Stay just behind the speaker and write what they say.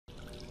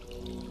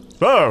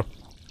Oh.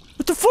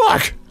 What the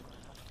fuck?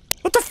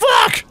 What the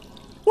fuck?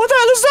 What the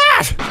hell is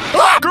that?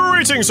 Ah!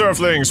 Greetings,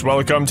 Earthlings!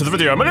 Welcome to the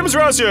video. My name is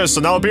Raszius,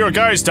 and I'll be your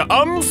guide to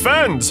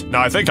UMFEND.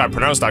 Now, I think I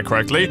pronounced that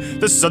correctly.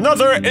 This is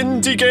another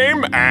indie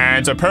game,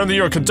 and apparently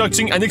you're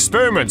conducting an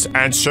experiment,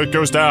 and shit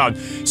goes down.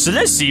 So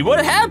let's see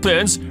what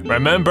happens.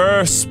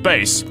 Remember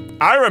space.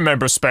 I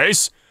remember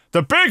space.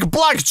 The big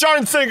black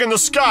giant thing in the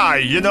sky,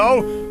 you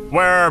know?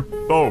 Where...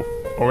 Oh,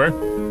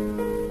 okay.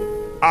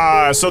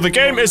 So the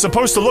game is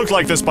supposed to look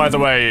like this, by the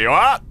way.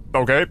 Ah,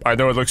 okay, I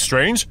know it looks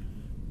strange.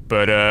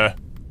 But,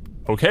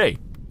 okay.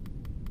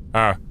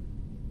 The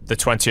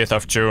 20th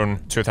of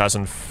June,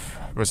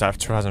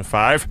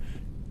 2005?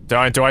 Do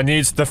I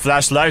need the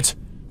flashlight?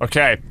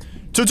 Okay.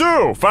 To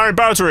do! Find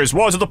batteries,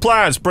 water the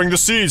plants, bring the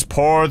seeds,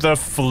 pour the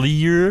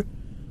fleer.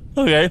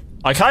 Okay.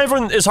 I can't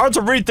even, it's hard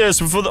to read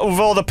this with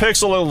all the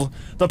pixels.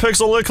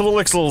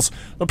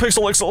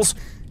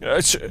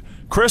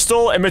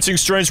 Crystal emitting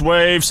strange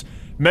waves,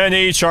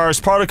 many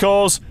charged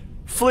particles.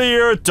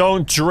 Fleer,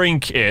 don't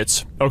drink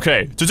it.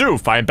 Okay, to do,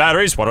 find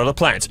batteries, water the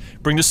plant,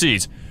 bring the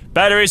seeds.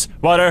 Batteries,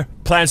 water,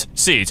 plant,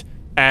 seed.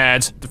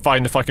 And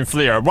find the fucking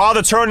fleer. Wow,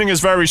 the turning is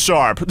very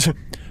sharp.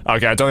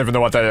 Okay, I don't even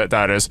know what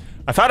that is.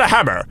 I found a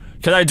hammer.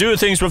 Can I do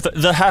things with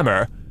the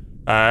hammer?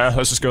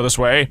 Let's just go this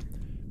way.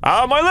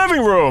 My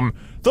living room!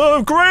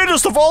 The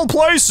greatest of all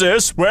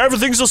places, where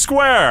everything's a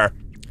square.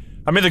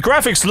 I mean, the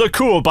graphics look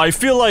cool, but I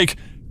feel like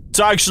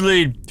to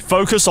actually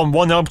focus on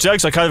one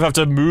object, I kind of have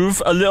to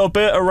move a little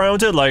bit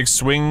around it, like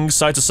swing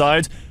side to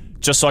side,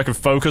 just so I can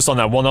focus on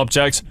that one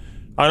object.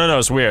 I don't know,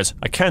 it's weird.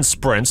 I can't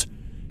sprint.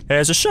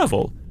 There's a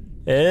shovel.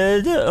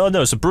 Oh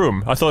no, it's a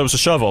broom. I thought it was a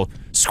shovel.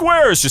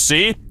 Squares, you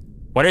see?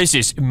 What is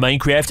this,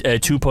 Minecraft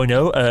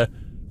 2.0?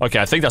 Okay,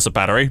 I think that's a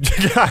battery.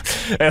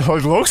 It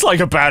looks like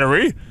a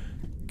battery.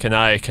 Can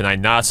I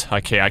not?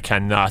 Okay, I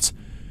cannot.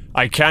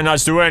 I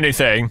cannot do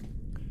anything.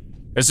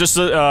 Is this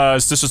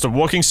just a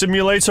walking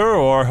simulator,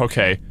 or,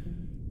 okay.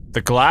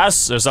 The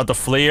glass? Is that the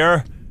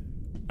fleer?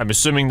 I'm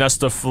assuming that's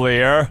the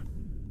fleer.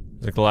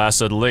 The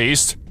glass at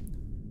least.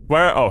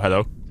 Where? Oh,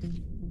 hello.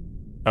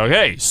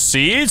 Okay,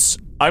 seeds?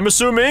 I'm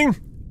assuming.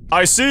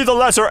 I see the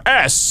letter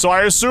S, so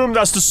I assume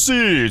that's the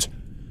seed.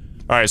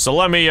 Alright, so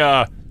let me,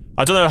 I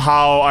don't know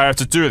how I have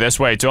to do this.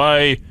 Wait,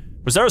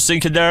 was there a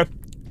sink in there?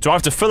 Do I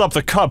have to fill up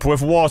the cup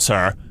with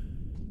water?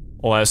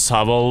 Let's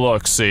have a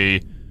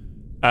look-see.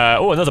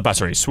 Oh, another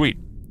battery. Sweet.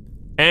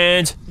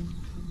 And...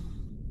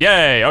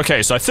 yay!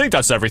 Okay, so I think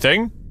that's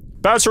everything.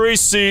 Battery,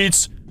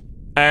 seeds,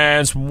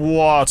 and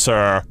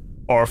water.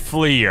 Or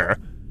fleer.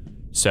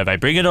 So if I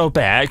bring it all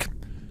back...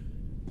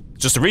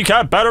 just to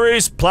recap,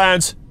 batteries,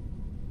 plant,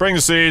 bring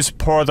the seeds,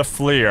 pour the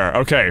fleer.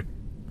 Okay.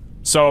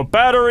 So,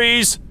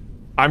 batteries...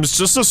 I'm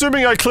just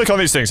assuming I click on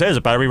these things. Hey, there's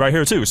a battery right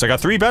here too, so I got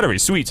 3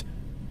 batteries. Sweet.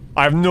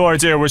 I have no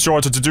idea which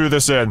order to do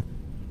this in.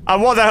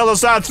 And what the hell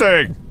is that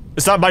thing?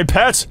 Is that my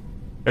pet?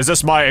 Is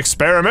this my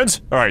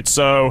experiment? Alright,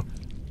 so...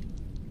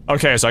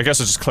 okay, so I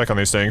guess I just click on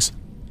these things.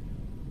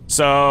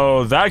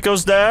 So, that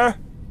goes there.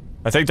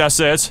 I think that's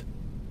it.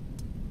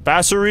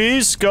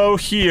 Batteries go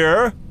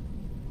here.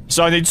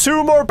 So I need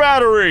 2 more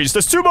batteries!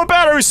 There's 2 more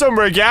batteries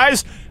somewhere,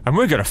 guys! And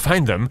we're gonna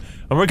find them,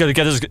 and we're gonna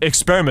get this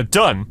experiment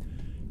done.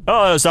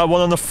 Oh, is that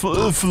one on the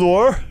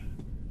floor?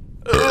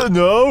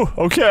 No?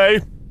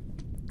 Okay.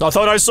 I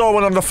thought I saw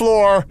one on the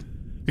floor.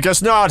 I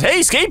guess not. Hey,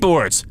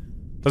 skateboards!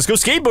 Let's go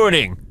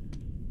skateboarding!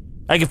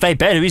 I can find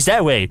batteries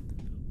that way.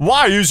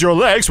 Why use your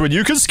legs when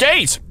you can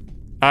skate?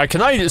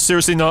 Can I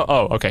seriously not?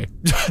 Oh, okay.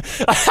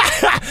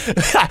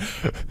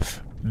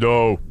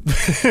 No.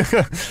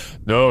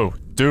 No.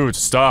 Dude,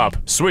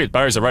 stop. Sweet,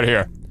 batteries are right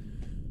here.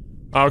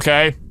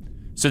 Okay.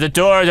 So the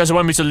door doesn't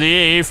want me to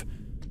leave.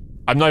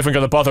 I'm not even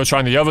gonna bother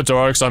trying the other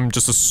door, because I'm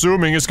just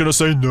assuming it's gonna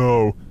say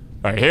no.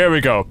 Alright, here we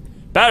go.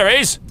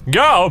 Batteries,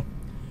 go!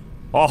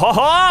 Oh ho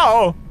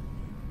ho!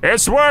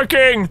 It's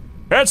working!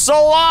 It's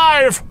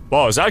alive!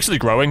 Whoa, it's actually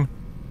growing.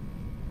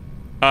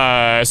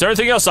 Is there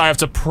anything else I have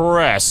to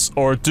press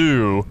or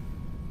do?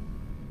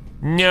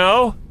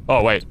 No?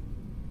 Oh, wait.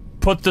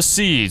 Put the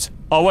seed.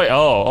 Oh, wait.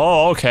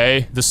 Oh,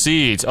 okay. The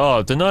seed.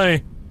 Oh, didn't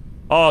I?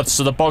 Oh,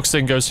 so the box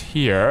thing goes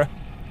here.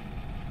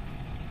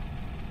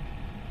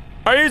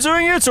 Are you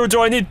doing it, or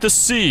do I need the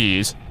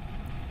seed?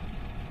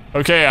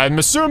 Okay, I'm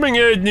assuming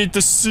I need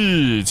the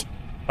seed.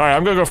 Alright,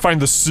 I'm gonna go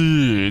find the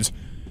seed.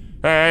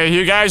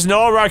 You guys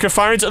know where I can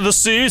find the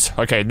seed?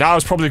 Okay, now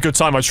is probably a good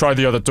time I try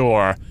the other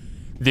door.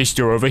 This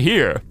door over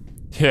here.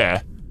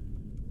 Yeah.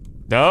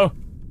 No?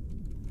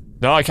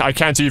 No, I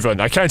can't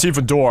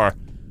even door.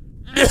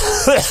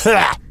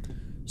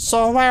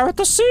 So where would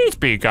the seed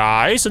be,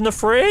 guys? In the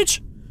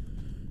fridge?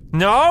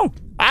 No?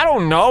 I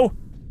don't know.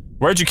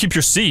 Where'd you keep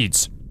your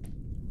seeds?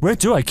 Where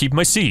do I keep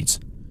my seeds?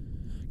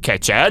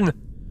 Kitchen?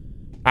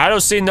 I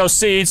don't see no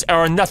seeds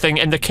or nothing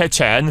in the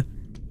kitchen.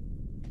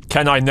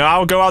 Can I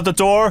now go out the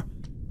door?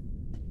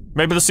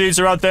 Maybe the seeds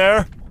are out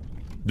there?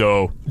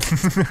 No.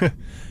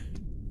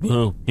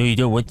 Oh, no, you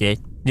don't want that.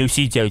 No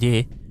seeds out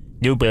there.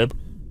 No, bub.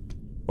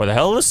 Where the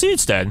hell are the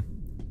seeds then?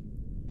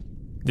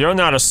 You're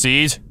not a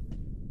seed.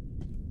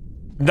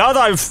 Now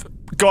that I've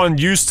gotten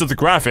used to the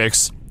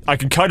graphics, I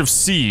can kind of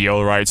see,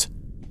 alright.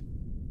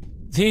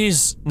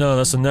 These... No,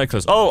 that's a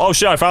necklace. Oh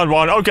shit, I found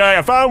one. Okay,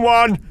 I found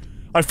one!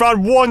 I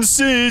found one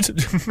seed!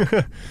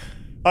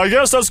 I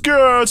guess that's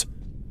good!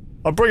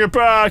 I'll bring it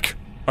back.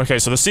 Okay,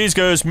 so the seed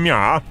goes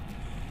meow.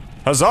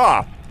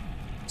 Huzzah!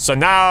 So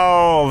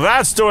now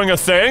that's doing a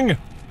thing.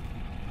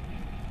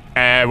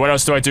 And what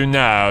else do I do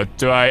now?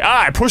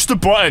 I push the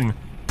button!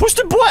 Push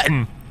the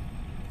button!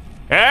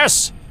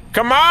 Yes!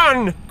 Come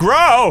on!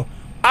 Grow!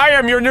 I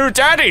am your new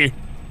daddy!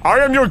 I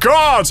am your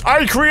god!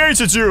 I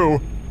created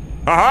you!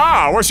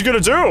 Aha! What's you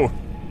gonna do?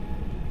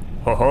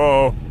 Ho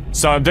ho!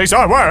 Some things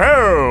are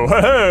whoa!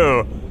 Ho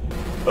ho!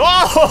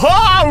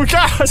 Oh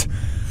god!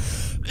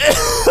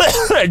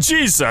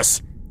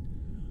 Jesus!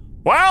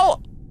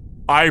 Well,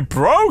 I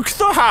broke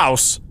the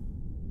house.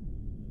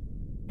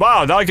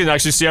 Wow, now I can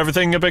actually see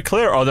everything a bit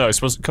clear. Oh no, it's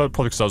supposed to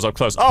probably because I was up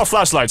close. Oh,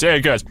 flashlights. Yeah,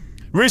 good.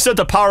 Reset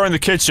the power in the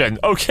kitchen.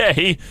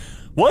 Okay.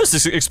 What is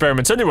this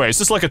experiment anyway? Is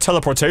this like a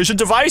teleportation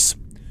device?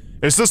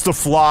 Is this The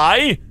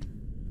Fly?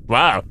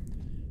 Wow.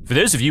 For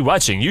those of you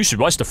watching, you should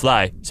watch The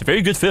Fly. It's a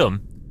very good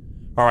film.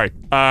 Alright,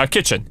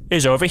 kitchen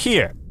is over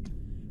here.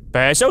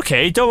 But it's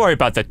okay, don't worry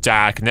about the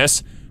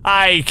darkness.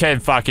 I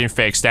can fucking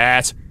fix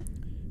that.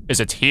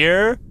 Is it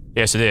here?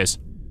 Yes, it is.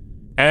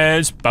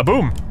 And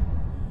ba-boom.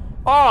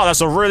 Oh,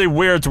 that's a really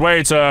weird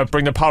way to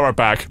bring the power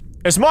back.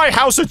 Is my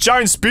house a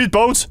giant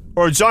speedboat?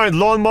 Or a giant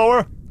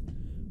lawnmower?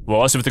 Well,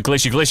 let's see what the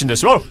glitchy in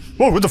this. Whoa!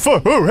 Whoa, what the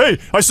fuck? Oh, hey!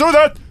 I saw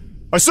that!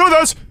 I saw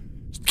that!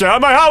 Get out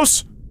of my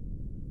house!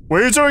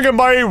 What are you doing in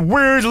my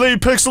weirdly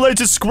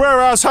pixelated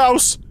square-ass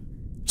house?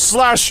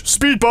 Slash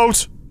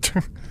speedboat.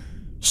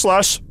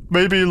 Slash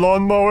maybe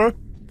lawnmower.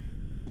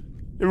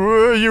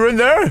 You in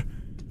there?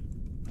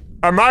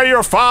 Am I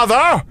your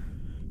father?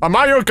 Am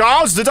I your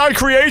gods? Did I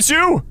create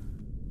you?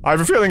 I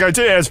have a feeling I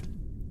did.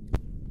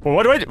 Well,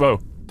 what do I do? Whoa,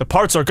 the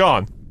parts are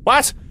gone.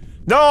 What?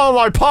 No,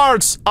 my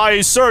parts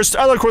I searched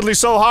eloquently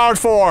so hard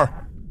for.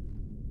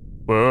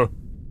 Whoa.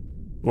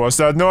 What's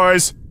that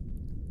noise?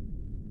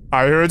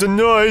 I heard a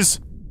noise.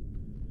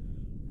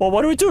 Well,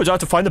 what do we do? Do I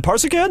have to find the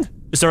parts again?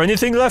 Is there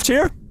anything left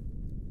here?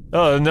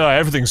 Oh no,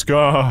 everything's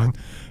gone.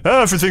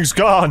 Everything's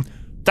gone.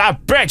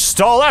 That bitch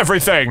stole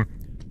everything!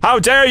 How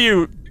dare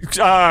you,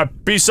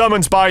 be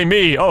summoned by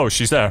me? Oh,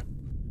 she's there.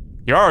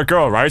 You're a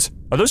girl, right?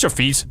 Are those your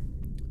feet?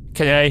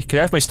 Can I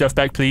have my stuff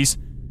back, please?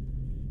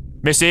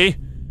 Missy?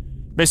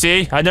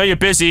 Missy, I know you're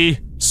busy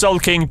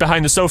sulking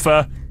behind the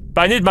sofa,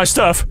 but I need my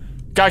stuff.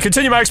 Gotta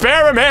continue my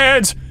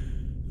experiment!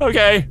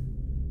 Okay.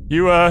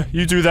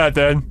 You do that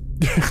then.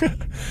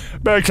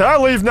 Man, can I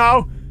leave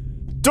now?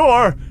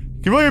 Door!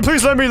 Will you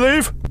please let me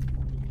leave?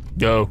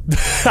 No.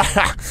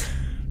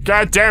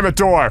 God damn it,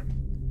 door!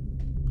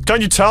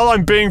 Can't you tell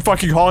I'm being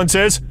fucking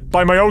haunted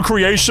by my own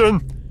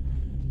creation?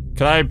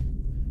 Can I...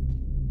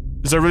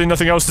 Is there really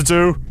nothing else to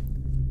do?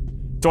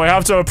 Do I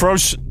have to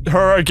approach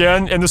her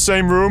again in the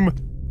same room?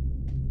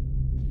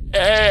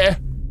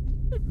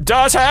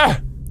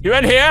 Daughter! You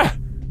in here?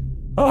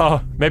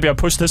 Oh, maybe I'll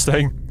push this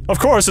thing. Of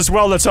course, it's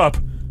well lit up.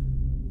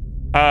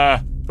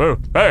 Oh,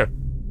 hey!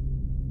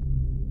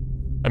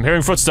 I'm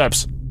hearing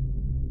footsteps.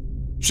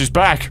 She's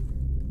back.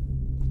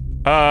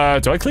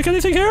 Do I click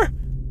anything here?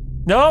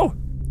 No?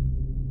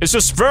 It's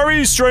just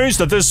very strange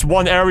that this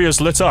one area is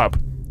lit up.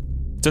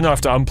 Didn't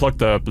have to unplug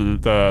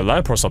the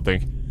lamp or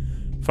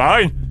something.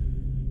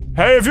 Fine.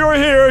 Hey, if you're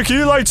here, can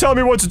you, like, tell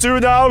me what to do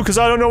now? Because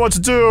I don't know what to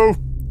do.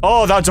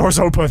 Oh, that door's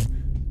open.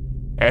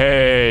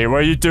 Hey, what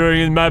are you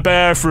doing in my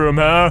bathroom,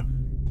 huh?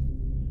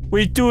 What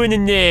are you doing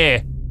in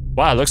there?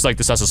 Wow, looks like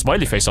this has a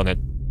smiley face on it.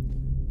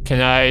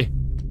 Can I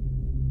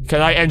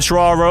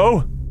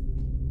entraro?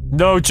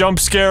 No jump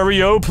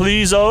scare-o,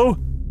 please-o?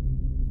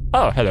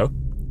 Oh, hello.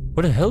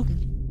 What the hell?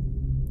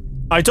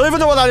 I don't even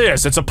know what that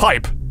is. It's a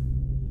pipe.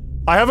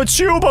 I have a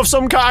tube of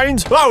some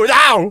kind. Oh,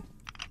 ow!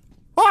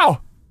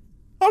 Wow.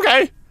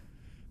 Okay.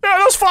 Yeah,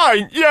 that's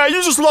fine. Yeah,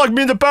 you just locked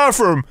me in the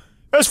bathroom.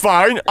 That's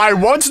fine. I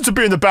wanted to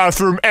be in the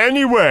bathroom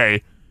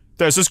anyway.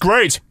 This is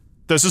great.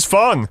 This is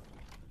fun.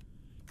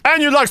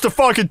 And you locked the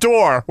fucking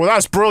door. Well,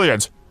 that's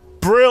brilliant.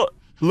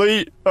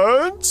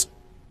 Brilliant?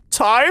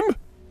 Time?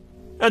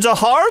 And a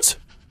heart?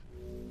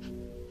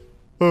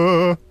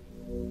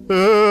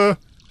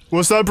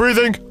 What's that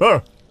breathing?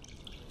 Oh.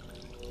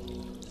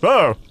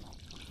 Oh.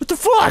 What the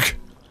fuck?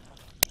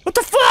 What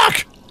the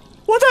fuck?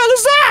 What the hell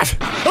is that?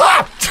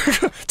 Ah!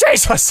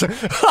 Jesus!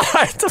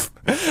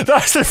 That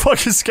actually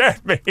fucking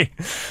scared me.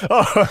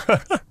 Oh.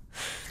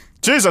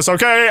 Jesus,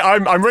 okay,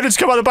 I'm ready to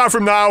come out of the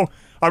bathroom now.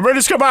 I'm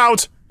ready to come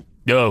out.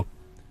 No.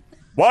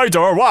 Why,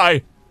 door?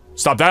 Why?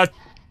 Stop that.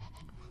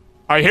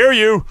 I hear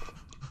you.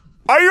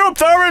 Are you up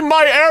there in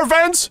my air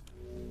vent?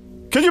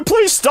 Can you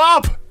please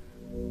stop?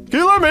 Can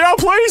you let me out,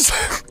 please?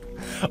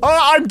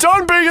 I'm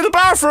done being in the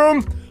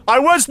bathroom. I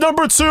went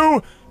number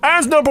 2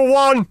 and number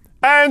 1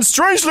 and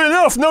strangely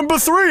enough number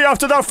 3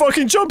 after that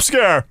fucking jump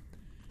scare.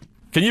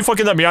 Can you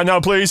fucking let me out now,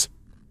 please?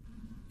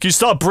 Can you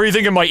stop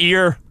breathing in my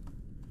ear?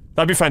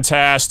 That'd be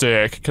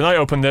fantastic. Can I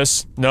open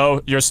this?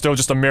 No, you're still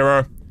just a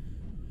mirror.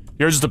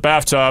 You're just a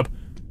bathtub.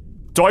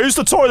 Do I use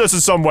the toilet in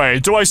some way?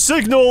 Do I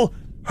signal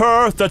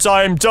her that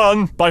I'm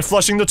done by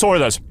flushing the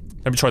toilet?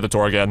 Let me try the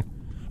door again.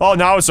 Oh,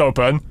 now it's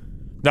open.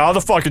 Now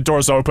the fucking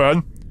door's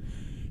open.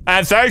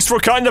 And thanks for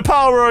cutting the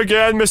power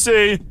again,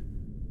 Missy.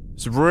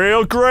 It's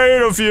real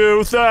great of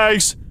you,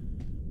 thanks.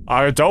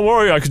 Don't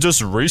worry, I could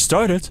just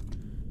restart it.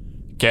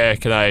 Okay,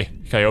 can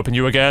I open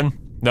you again?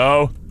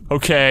 No?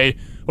 Okay.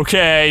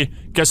 Okay.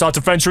 Guess I'll have to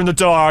venture in the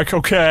dark.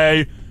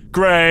 Okay.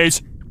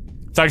 Great.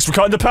 Thanks for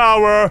cutting the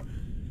power.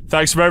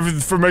 Thanks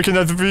for making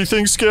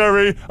everything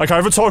scary. I can't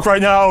even talk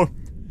right now.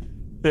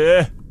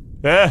 Where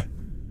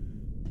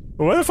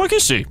the fuck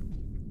is she?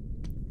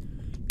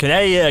 Can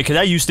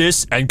I use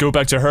this and go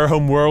back to her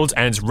home world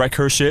and wreck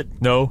her shit?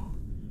 No?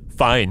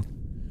 Fine.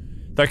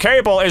 The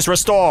cable is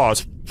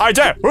restored. I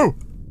did. Ooh.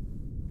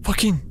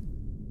 Fucking.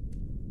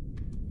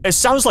 It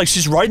sounds like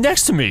she's right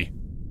next to me.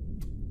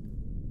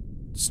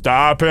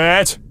 Stop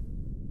it.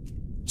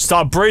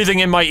 Stop breathing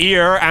in my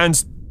ear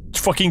and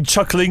fucking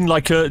chuckling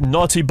like a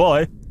naughty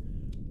boy.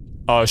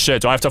 Oh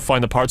shit, do I have to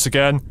find the parts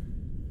again?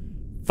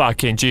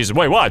 Fucking Jesus.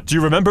 Wait, what? Do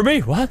you remember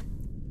me? What?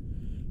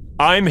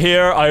 I'm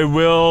here. I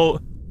will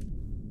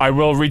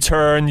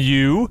return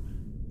you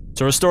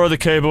to restore the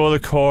cable, the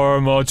core,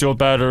 module,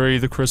 battery,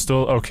 the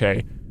crystal.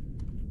 Okay.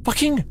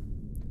 Fucking.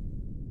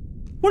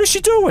 What is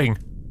she doing?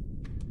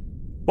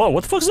 Whoa,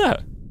 what the fuck is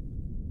that?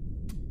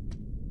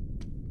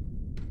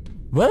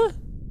 What?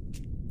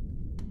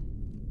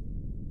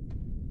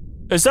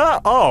 Is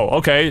that? Oh,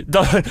 okay.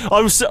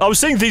 I was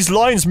seeing these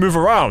lines move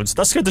around.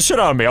 That scared the shit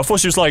out of me. I thought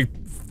she was like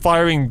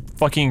firing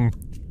fucking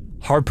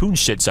harpoon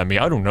shits at me.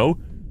 I don't know.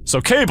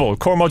 So cable,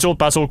 core module,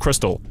 battle,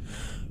 crystal.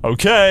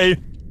 Okay.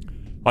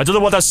 I don't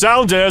know what that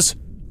sound is,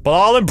 but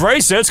I'll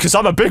embrace it because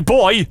I'm a big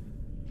boy.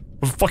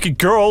 With a fucking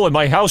girl in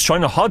my house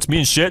trying to hunt me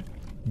and shit.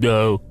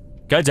 No.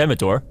 God damn it,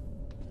 door.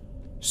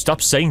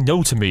 Stop saying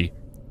no to me.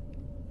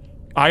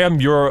 I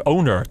am your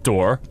owner,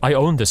 door. I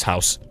own this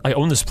house. I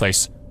own this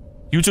place.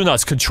 You do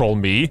not control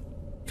me.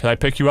 Can I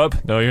pick you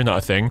up? No, you're not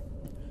a thing.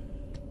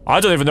 I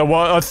don't even know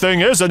what a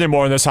thing is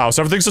anymore in this house.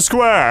 Everything's a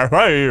square.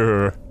 Hey.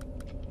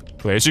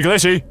 Glitchy,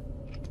 glitchy.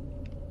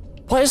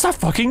 What is that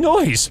fucking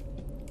noise?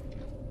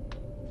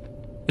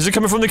 Is it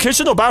coming from the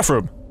kitchen or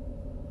bathroom?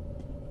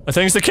 I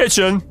think it's the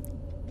kitchen.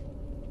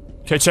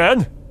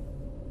 Kitchen?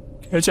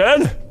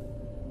 Kitchen?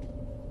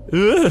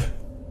 Ugh.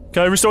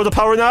 Can I restore the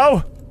power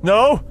now?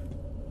 No?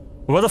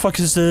 What the fuck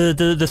is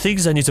the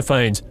things I need to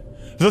find?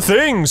 The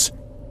things!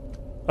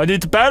 I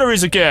need the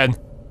batteries again.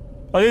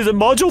 I need the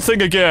module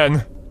thing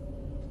again.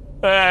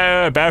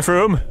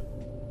 Bathroom.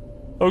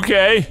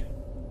 Okay.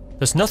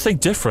 There's nothing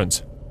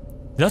different.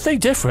 Nothing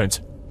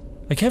different.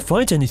 I can't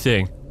find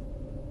anything.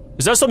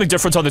 Is there something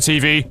different on the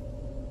TV?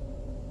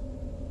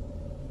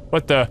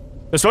 What the?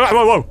 There's whoa,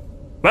 whoa,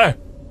 where?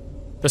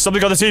 There's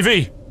something on the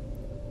TV.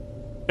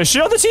 Is she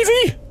on the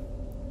TV?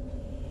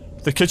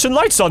 The kitchen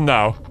light's on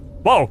now.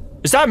 Whoa,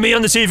 is that me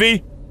on the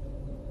TV?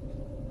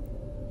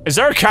 Is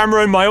there a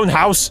camera in my own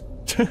house?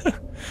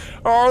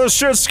 Oh, this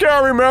shit's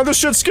scary, man. This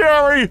shit's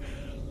scary.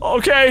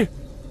 Okay.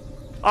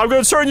 I'm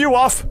gonna turn you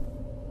off.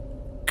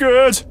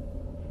 Good.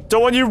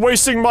 Don't want you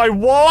wasting my—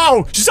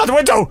 Whoa! She's out the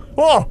window!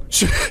 Whoa!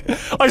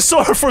 I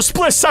saw her for a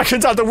split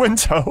second out the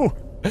window.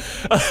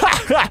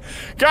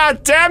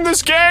 God damn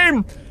this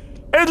game!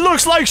 It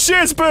looks like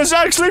shit, but it's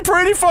actually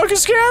pretty fucking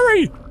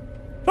scary!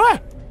 Ah!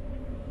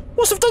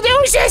 What's with the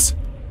noises?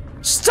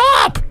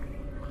 Stop!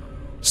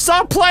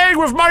 Stop playing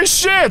with my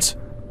shit!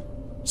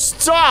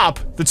 Stop!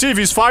 The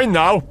TV's fine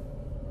now.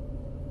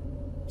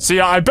 See,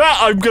 I bet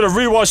I'm gonna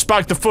rewatch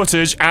back the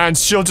footage and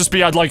she'll just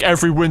be at like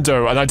every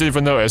window and I didn't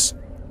even notice.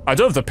 I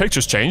don't know if the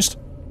picture's changed.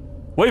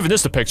 What even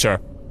is the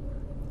picture?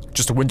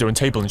 Just a window and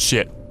table and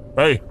shit.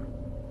 Hey.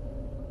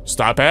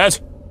 Stop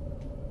it.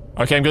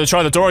 Okay, I'm gonna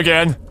try the door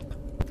again.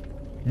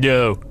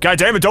 No. God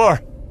damn it, door.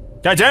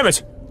 God damn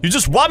it. You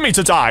just want me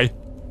to die.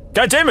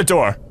 God damn it,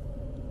 door.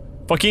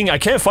 Fucking, I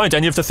can't find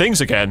any of the things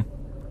again.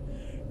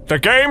 The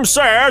game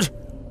said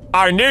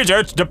I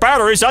needed the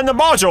batteries and the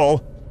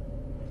module.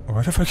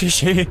 Where the fuck is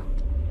she?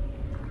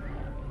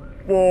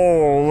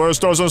 Whoa, this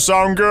doesn't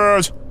sound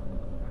good.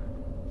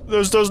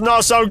 This does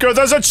not sound good.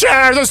 There's a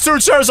chair! There's 2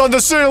 chairs on the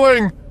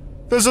ceiling!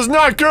 This is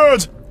not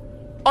good!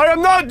 I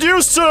am not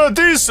used to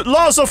these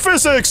laws of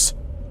physics!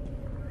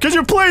 Could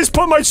you please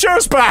put my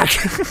chairs back?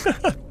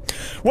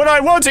 When I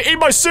want to eat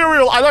my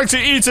cereal, I like to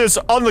eat it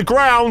on the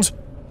ground.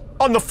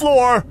 On the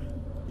floor.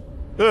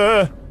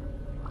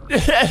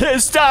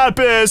 Stop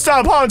it!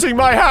 Stop haunting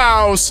my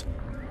house!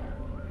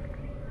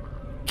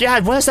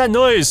 God, what is that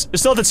noise?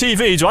 It's not the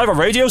TV. Do I have a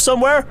radio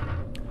somewhere?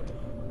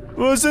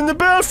 What's in the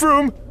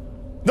bathroom?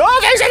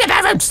 Nothing's in the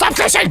bathroom! Stop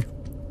glitching!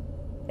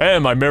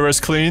 And my mirror's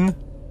clean.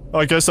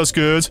 I guess that's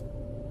good.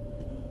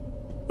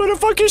 Where the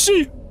fuck is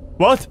she?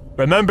 What?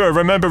 Remember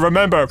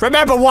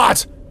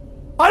what?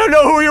 I don't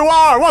know who you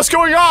are! What's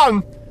going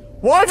on?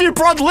 Why have you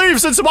brought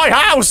leaves into my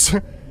house?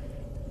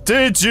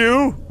 Did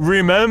you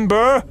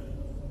remember?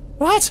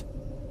 What?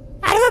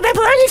 I don't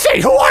remember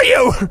anything! Who are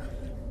you?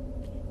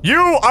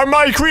 You are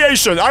my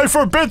creation! I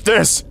forbid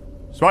this!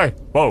 Why?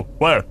 Whoa,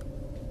 where?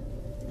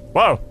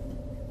 Whoa.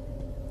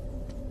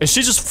 Is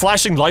she just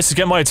flashing lights to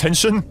get my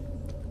attention?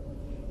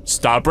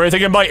 Stop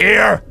breathing in my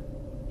ear!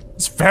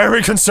 It's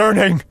very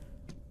concerning.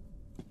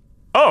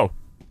 Oh.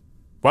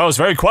 Well, it's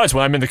very quiet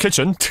when I'm in the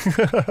kitchen.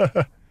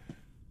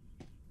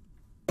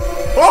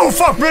 Oh,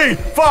 fuck me!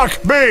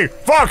 Fuck me!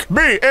 Fuck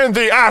me in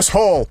the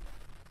asshole!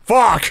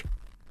 Fuck!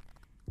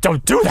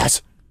 Don't do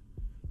that!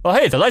 Oh,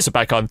 hey, the lights are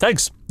back on.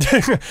 Thanks.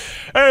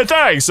 Hey,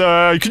 thanks.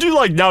 Could you,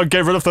 like, now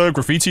get rid of the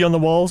graffiti on the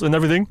walls and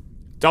everything?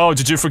 Oh,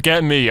 did you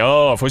forget me?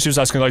 Oh, I thought she was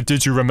asking, like,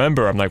 did you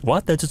remember? I'm like,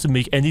 what? That doesn't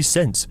make any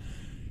sense.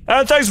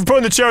 And thanks for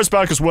putting the chairs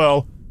back as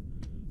well.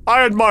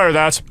 I admire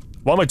that.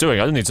 What am I doing?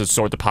 I don't need to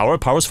sort the power.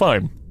 Power's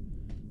fine.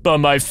 But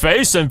my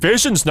face and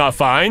vision's not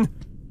fine.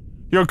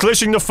 You're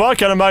glitching the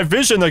fuck out of my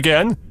vision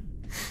again.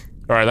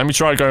 Alright, let me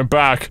try going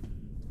back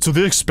to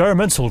the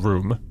experimental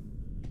room.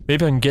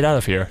 Maybe I can get out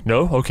of here.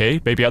 No?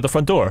 Okay, maybe out the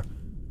front door.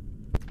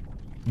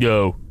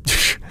 No.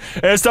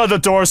 Is that the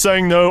door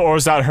saying no, or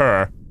is that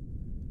her?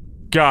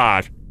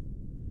 God.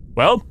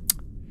 Well,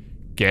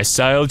 guess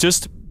I'll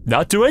just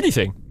not do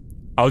anything.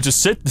 I'll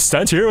just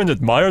stand here and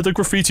admire the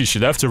graffiti she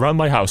left around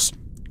my house.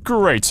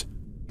 Great.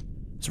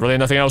 There's really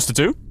nothing else to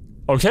do?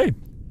 Okay.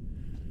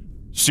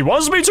 She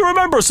wants me to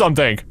remember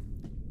something.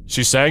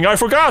 She's saying I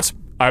forgot.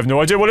 I have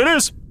no idea what it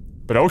is.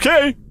 But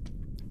okay.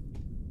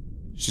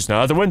 She's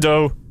not at the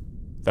window.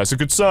 That's a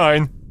good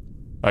sign.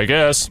 I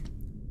guess.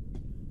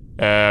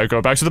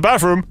 Go back to the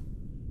bathroom.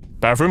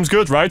 Bathroom's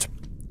good, right?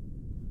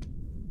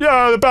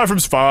 Yeah, the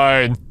bathroom's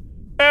fine.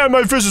 And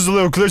my vision's a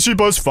little glitchy,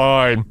 but it's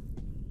fine.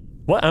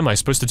 What am I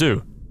supposed to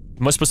do?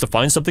 Am I supposed to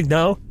find something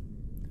now?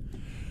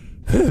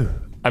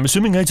 I'm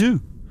assuming I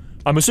do.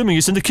 I'm assuming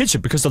it's in the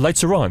kitchen because the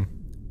lights are on.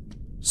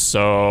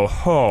 So,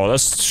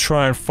 let's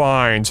try and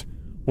find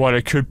what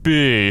it could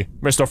be.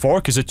 Mr.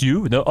 Fork, is it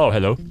you? No? Oh,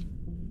 hello.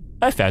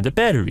 I found a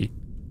battery.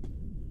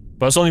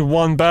 But it's only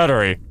one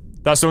battery.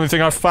 That's the only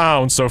thing I've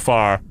found so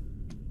far.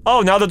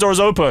 Oh, now the door's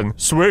open.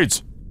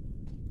 Sweet.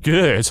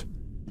 Good.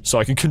 So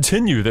I can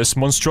continue this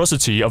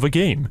monstrosity of a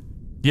game.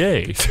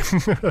 Yay.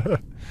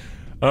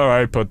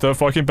 Alright, put the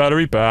fucking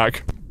battery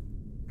back.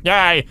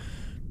 Yay!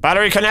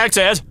 Battery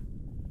connected!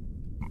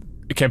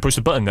 You can't push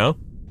the button now.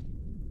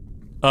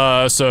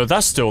 So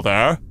that's still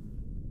there.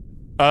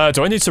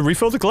 Do I need to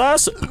refill the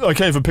glass? I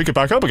can't even pick it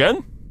back up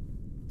again.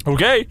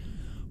 Okay.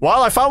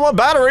 Well, I found one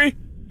battery.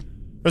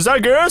 Is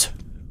that good?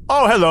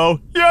 Oh, hello.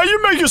 Yeah,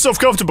 you make yourself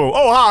comfortable.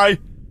 Oh, hi.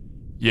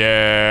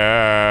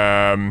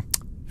 Yeah.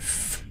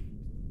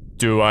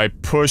 Do I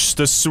push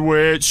the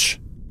switch?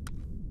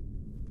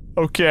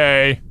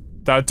 Okay.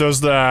 That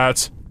does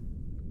that.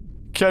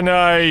 Can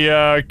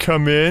I,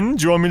 come in?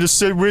 Do you want me to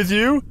sit with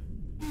you?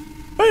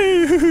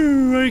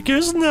 I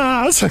guess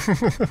not.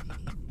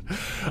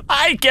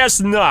 I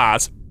guess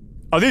not.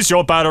 Are these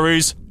your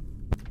batteries?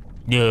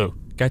 No.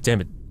 God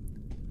damn it.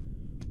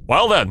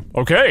 Well then,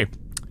 okay.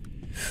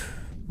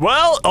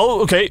 Well,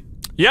 oh, okay.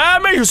 Yeah,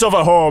 make yourself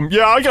at home.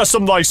 Yeah, I got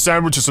some, like,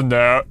 sandwiches in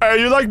there.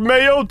 Hey, you like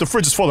mayo? The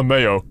fridge is full of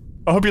mayo.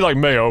 I hope you like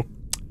mayo.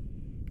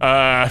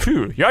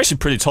 You're actually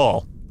pretty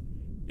tall.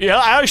 Yeah,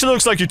 it actually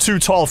looks like you're too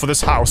tall for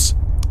this house.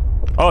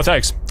 Oh,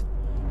 thanks.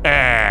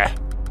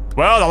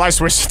 Well, the light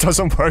switch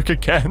doesn't work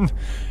again.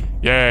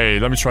 Yay,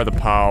 let me try the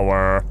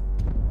power.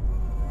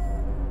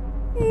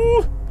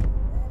 Ooh.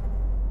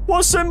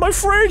 What's in my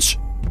fridge?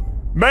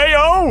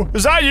 Mayo?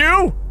 Is that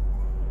you?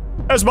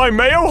 Is my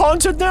mayo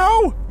haunted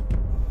now?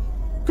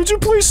 Could you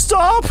please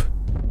stop?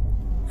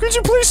 Could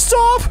you please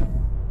stop?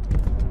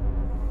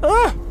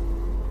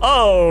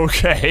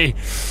 Okay.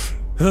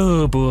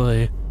 Oh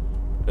boy.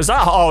 Is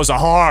that— oh, it's a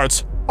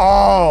heart.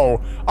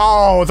 Oh,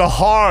 the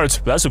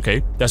heart. That's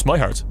okay. That's my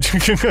heart.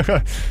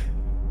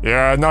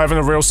 Yeah, not even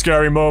a real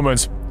scary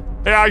moment.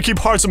 Yeah, I keep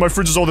hearts in my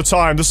fridges all the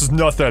time. This is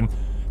nothing.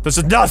 This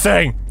is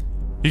nothing.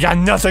 You got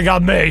nothing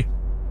on me.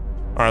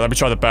 Alright, let me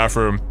try the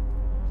bathroom.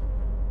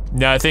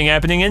 Nothing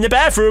happening in the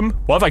bathroom.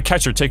 What if I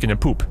catch her taking a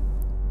poop?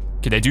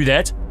 Can I do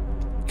that?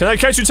 Can I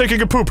catch you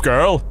taking a poop,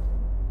 girl?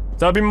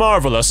 That'd be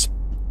marvelous.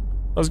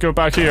 Let's go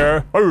back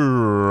here.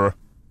 Arrgh.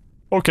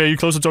 Okay, you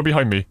close the door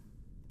behind me.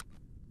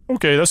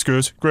 Okay, that's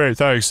good. Great,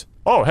 thanks.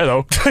 Oh,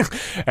 hello.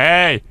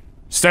 Hey!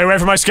 Stay away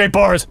from my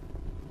skateboard!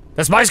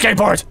 That's my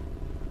skateboard!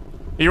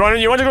 You want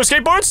to go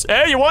skateboards?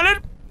 Hey, you want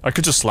it? I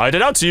could just slide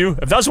it out to you.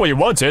 If that's what you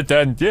wanted,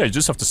 then yeah, you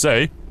just have to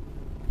say.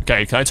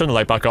 Okay, can I turn the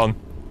light back on?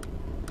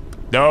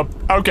 Nope.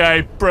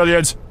 Okay,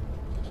 brilliant.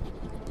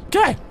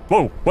 Okay.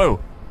 Whoa, whoa.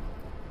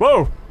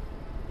 Whoa!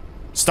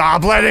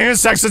 Stop letting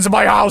insects into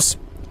my house!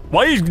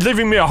 Why are you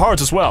leaving me a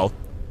heart as well?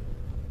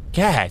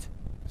 God.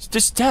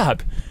 Just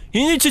stop.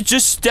 You need to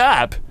just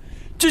stop.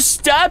 Just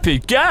stop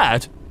it,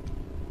 God!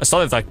 I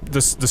sounded like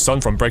the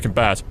son from Breaking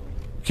Bad.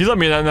 Can you let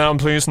me out now,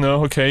 please?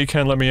 No, okay, you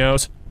can't let me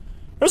out.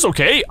 That's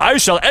okay, I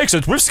shall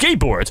exit with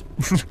skateboard.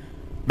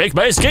 Make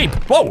my escape.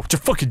 Whoa,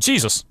 fucking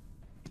Jesus.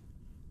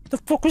 The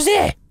fuck was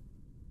that?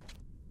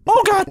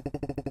 Oh God!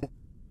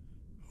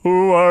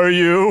 Who are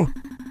you?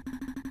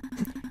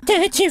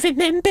 Don't you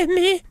remember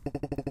me?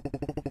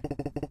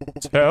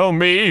 Tell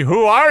me,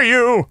 who are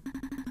you?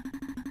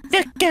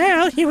 The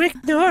girl you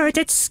ignored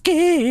at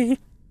school.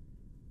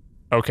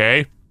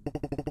 Okay.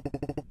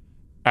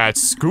 At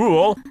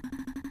school?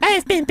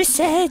 I've been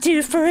beside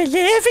you for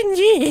 11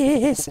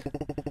 years.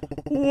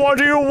 What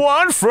do you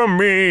want from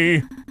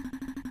me?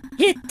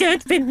 You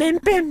don't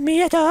remember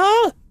me at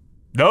all?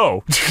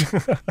 No.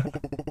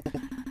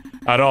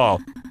 At all.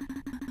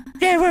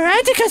 There were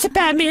articles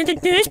about me in the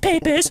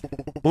newspapers.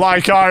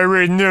 Like I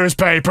read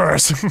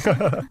newspapers.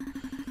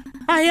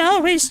 I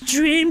always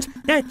dreamed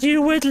that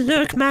you would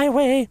look my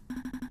way.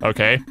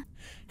 Okay.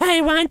 I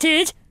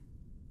wanted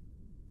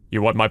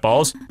You want my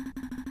balls?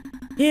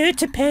 you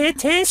to pay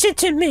attention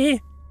to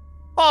me.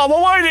 Oh,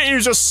 well, why didn't you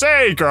just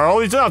say,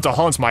 girl? You didn't have to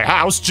haunt my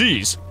house,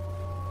 jeez.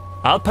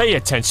 I'll pay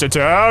attention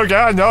to. Oh,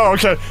 God, no,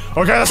 okay.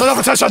 Okay, that's enough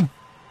attention!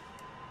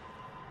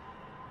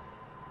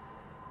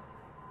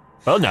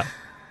 Well, no.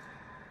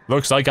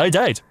 Looks like I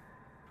died.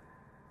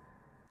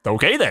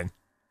 Okay, then.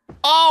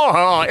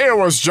 Oh, it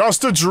was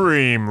just a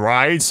dream,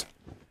 right?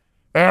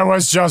 It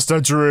was just a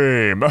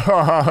dream.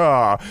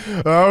 That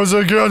was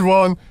a good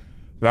one.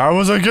 That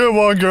was a good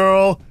one,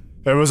 girl.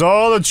 It was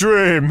all a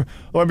dream.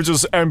 Let me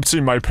just empty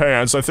my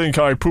pants. I think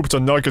I pooped a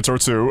nugget or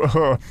two.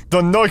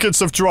 The nuggets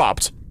have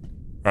dropped.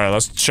 Alright,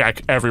 let's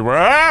check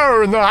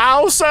everywhere in the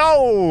house.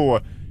 Oh!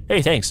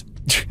 Hey, thanks.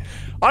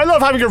 I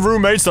love having a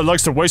roommate that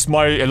likes to waste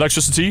my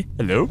electricity.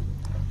 Hello?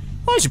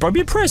 Oh, she brought me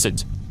a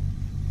present.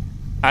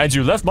 And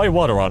you left my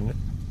water on.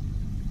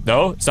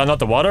 No? Is that not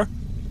the water?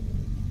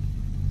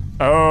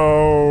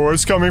 Oh,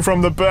 it's coming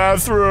from the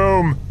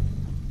bathroom.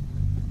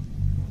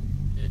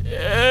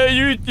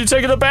 You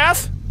taking a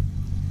bath?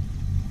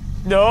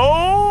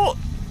 No?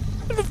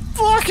 What the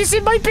fuck is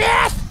in my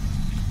bath?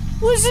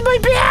 What's in my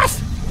bath?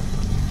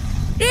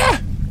 Yeah.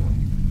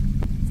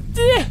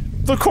 Yeah.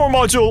 The core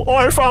module. Oh,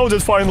 I found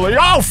it finally.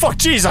 Oh, fuck,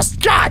 Jesus.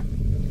 God.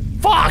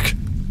 Fuck.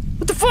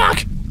 What the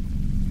fuck?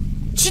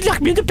 She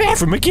locked me in the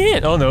bathroom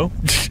again. Oh, no.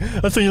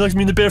 I thought you locked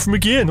me in the bathroom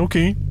again.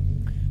 Okay.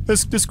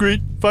 That's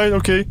great. Fine,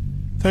 okay.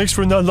 Thanks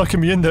for not locking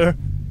me in there.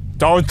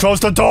 Don't close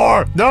the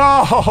door.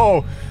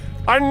 No.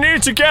 I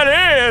need to get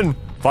in.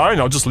 Fine,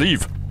 I'll just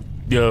leave.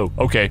 Yo,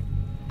 okay.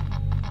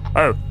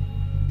 Oh.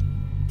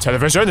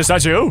 Television, is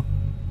that you?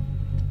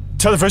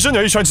 Television,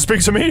 are you trying to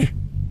speak to me?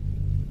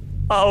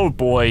 Oh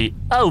boy.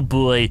 Oh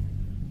boy.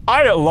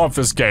 I love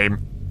this game.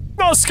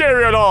 Not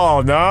scary at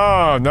all.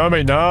 No, no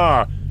mate,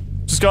 nah.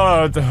 Just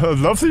got a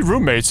lovely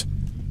roommate.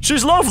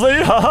 She's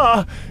lovely,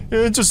 haha.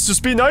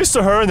 Just be nice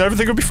to her and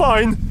everything will be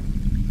fine.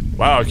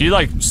 Wow, can you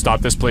like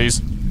stop this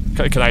please?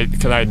 Can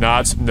I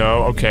not?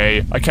 No,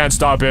 okay. I can't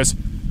stop it.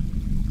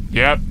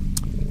 Yep.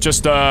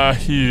 Just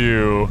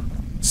ew.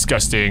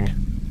 Disgusting.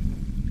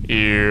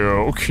 Ew,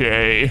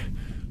 okay.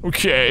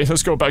 Okay,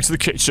 let's go back to the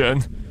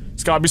kitchen.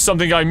 It's gotta be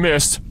something I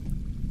missed.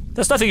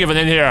 There's nothing even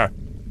in here.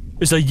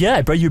 It's like, yeah,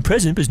 I brought you a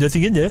present, but there's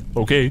nothing in there.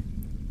 Okay.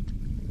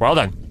 Well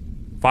then.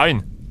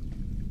 Fine.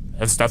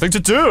 There's nothing to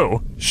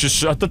do. Just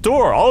shut the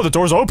door. Oh, the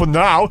door's open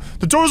now.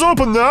 The door's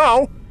open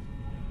now.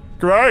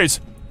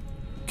 Great.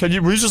 Will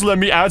you just let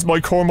me add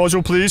my core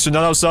module, please? You're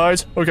not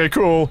outside? Okay,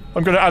 cool.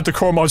 I'm gonna add the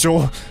core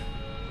module.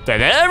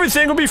 Then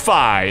everything will be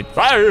fine.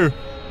 Fire.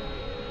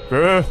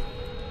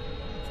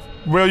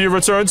 Will you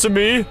return to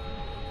me?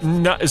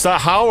 No, is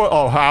that how?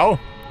 Oh, how?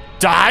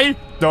 Die?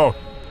 No.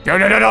 No,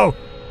 no, no, no.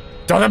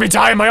 Don't let me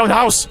die in my own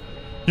house.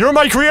 You're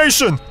my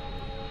creation.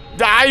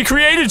 I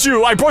created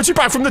you. I brought you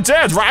back from the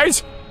dead,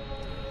 right?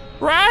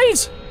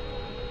 Right?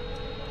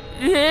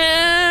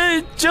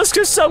 Yeah, just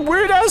cause some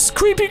weird-ass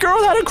creepy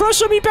girl had a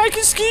crush on me back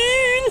in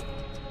skiing.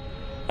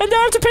 And now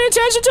I have to pay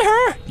attention to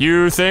her.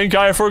 You think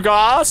I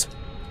forgot?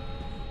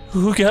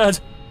 Oh god.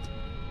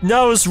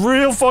 Now it's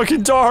real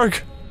fucking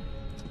dark.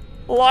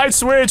 Light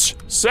switch,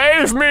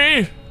 save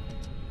me.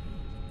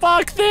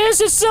 Fuck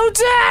this, it's so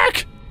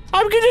dark.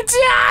 I'm gonna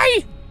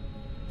die.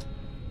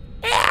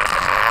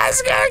 Ah,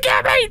 it's gonna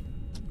get me.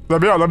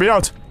 Let me out, let me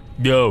out.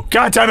 No.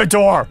 God damn it,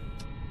 door.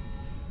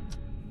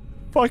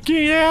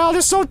 Fucking hell,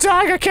 it's so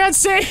dark, I can't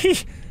see!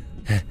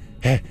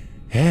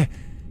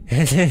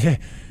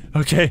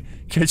 Okay,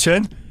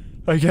 kitchen,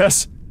 I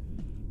guess.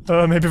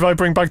 Maybe if I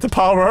bring back the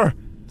power.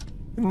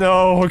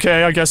 No,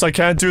 okay, I guess I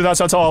can't do that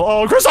at all.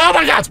 Oh, Chris, oh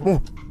my god!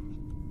 Oh.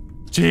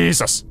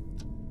 Jesus.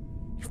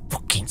 You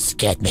fucking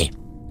scared me.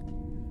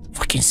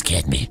 Fucking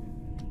scared me.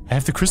 I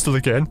have the crystal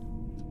again.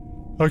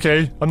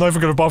 Okay, I'm not even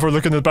gonna bother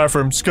looking in the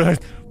bathroom. Just gonna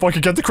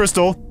fucking get the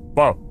crystal.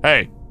 Whoa,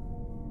 hey.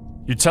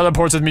 You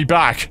teleported me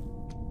back.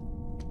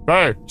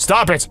 Hey,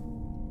 stop it!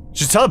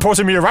 She's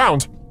teleporting me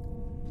around!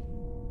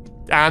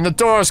 And the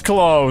door's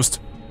closed!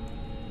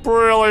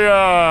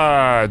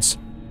 Brilliant!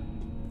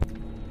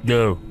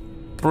 No.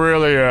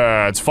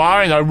 Brilliant.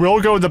 Fine, I will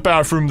go to the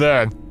bathroom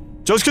then.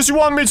 Just cause you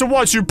want me to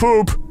watch you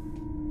poop!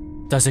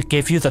 Does it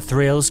give you the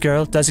thrills,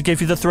 girl? Does it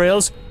give you the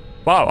thrills?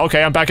 Wow,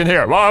 okay, I'm back in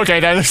here. Well,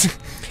 okay then.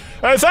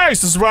 Hey,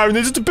 thanks! This is where I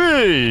needed to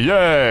be!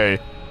 Yay!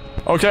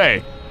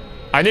 Okay.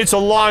 I need to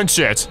launch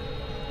it.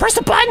 Press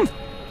the button!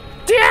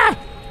 Yeah!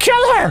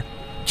 Kill her!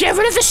 Get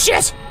rid of the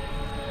shit!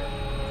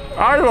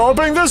 I'm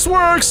hoping this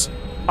works!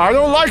 I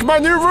don't like my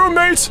new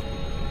roommate!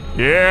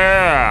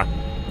 Yeah!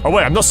 Oh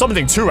wait, I'm not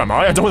summoning two, am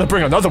I? I don't want to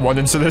bring another one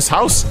into this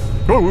house.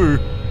 Ooh.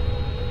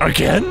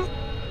 Again?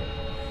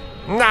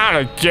 Not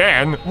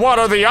again. What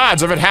are the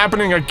odds of it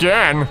happening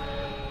again?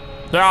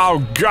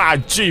 Oh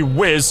god, gee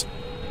whiz.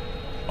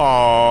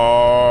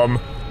 Yeah,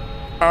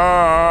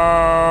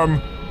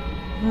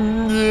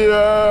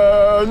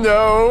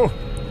 no.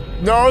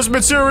 No, it's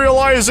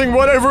materializing,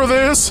 whatever it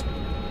is.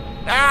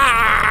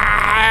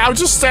 I'll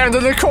just stand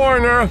in the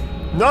corner.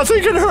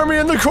 Nothing can hurt me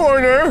in the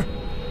corner.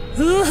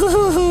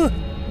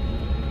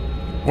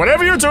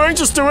 Whatever you're doing,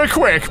 just do it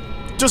quick.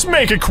 Just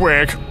make it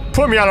quick.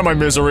 Put me out of my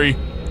misery.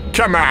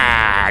 Come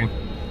on.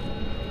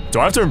 Do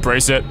I have to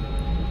embrace it?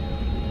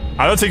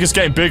 I don't think it's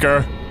getting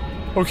bigger.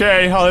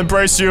 Okay, I'll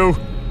embrace you.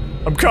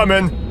 I'm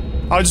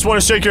coming. I just want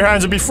to shake your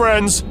hands and be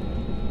friends.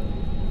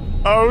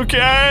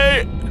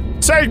 Okay.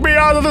 Take me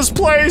out of this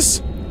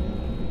place.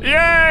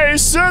 Yay,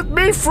 set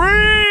me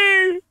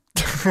free.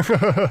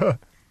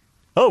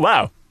 Oh,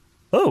 wow.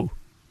 Oh,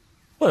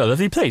 what a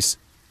lovely place.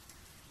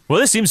 Well,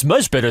 this seems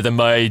much better than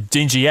my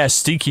dingy-ass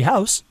stinky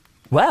house.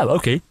 Wow,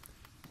 okay.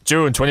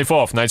 June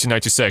 24th,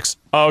 1996.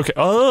 Okay,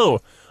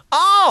 oh!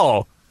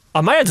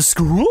 Am I at the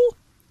school?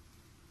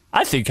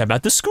 I think I'm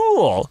at the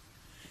school.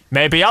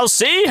 Maybe I'll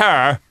see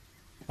her.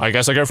 I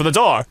guess I go for the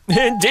door.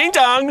 Ding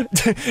dong!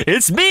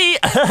 It's me!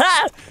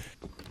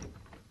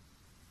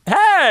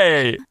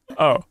 Hey!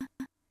 Oh.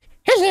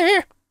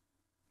 Hello.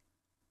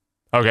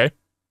 Okay.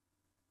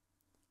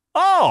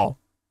 Oh!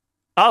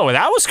 Oh, well,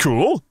 that was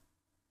cool.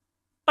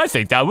 I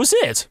think that was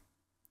it.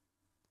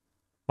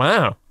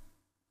 Wow.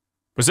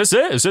 Was this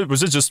it?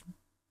 Was it just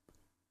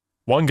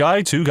one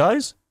guy, two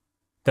guys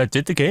that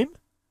did the game?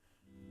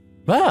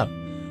 Wow.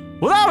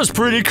 Well, that was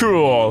pretty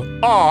cool.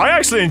 Oh, I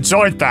actually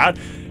enjoyed that.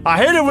 I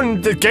hate it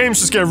when the games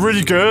just get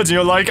really good and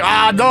you're like,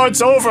 no,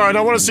 it's over and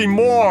I want to see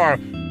more.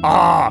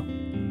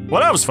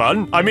 Well, that was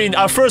fun. I mean,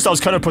 at first I was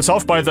kind of put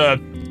off by the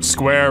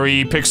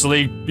squarey,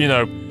 pixely, you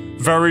know,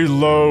 very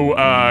low,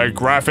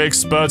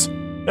 graphics, but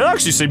it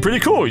actually seemed pretty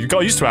cool. You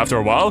got used to it after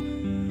a while.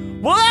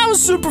 Well, that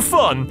was super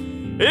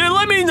fun.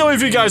 Let me know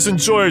if you guys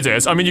enjoyed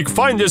it. I mean, you can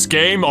find this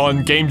game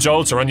on Game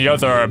Jolt or any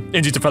other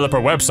indie developer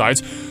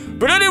website.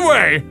 But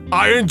anyway,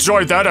 I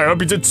enjoyed that. I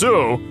hope you did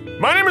too.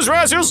 My name is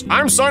Raszius.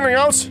 I'm signing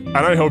out, and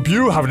I hope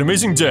you have an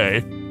amazing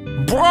day.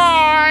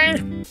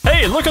 Bye!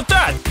 Hey, look at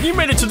that! You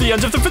made it to the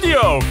end of the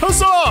video!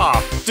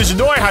 Huzzah! Did you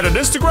know I had an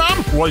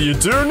Instagram? Well, you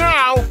do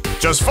now!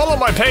 Just follow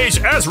my page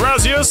as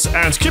Raszius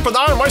and keep an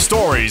eye on my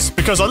stories,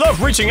 because I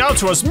love reaching out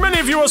to as many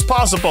of you as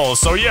possible,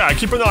 so yeah,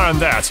 keep an eye on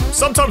that.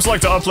 Sometimes I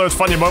like to upload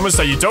funny moments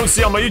that you don't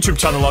see on my YouTube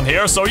channel on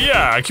here, so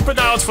yeah, keep an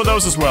eye out for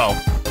those as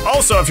well.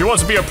 Also, if you want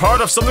to be a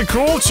part of something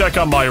cool, check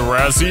out my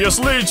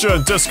Raszius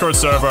Legion Discord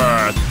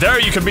server.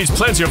 There you can meet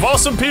plenty of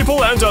awesome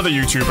people and other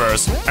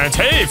YouTubers. And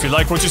hey, if you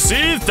like what you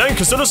see, then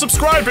consider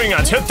subscribing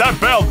and hit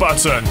that bell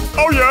button.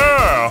 Oh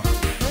yeah!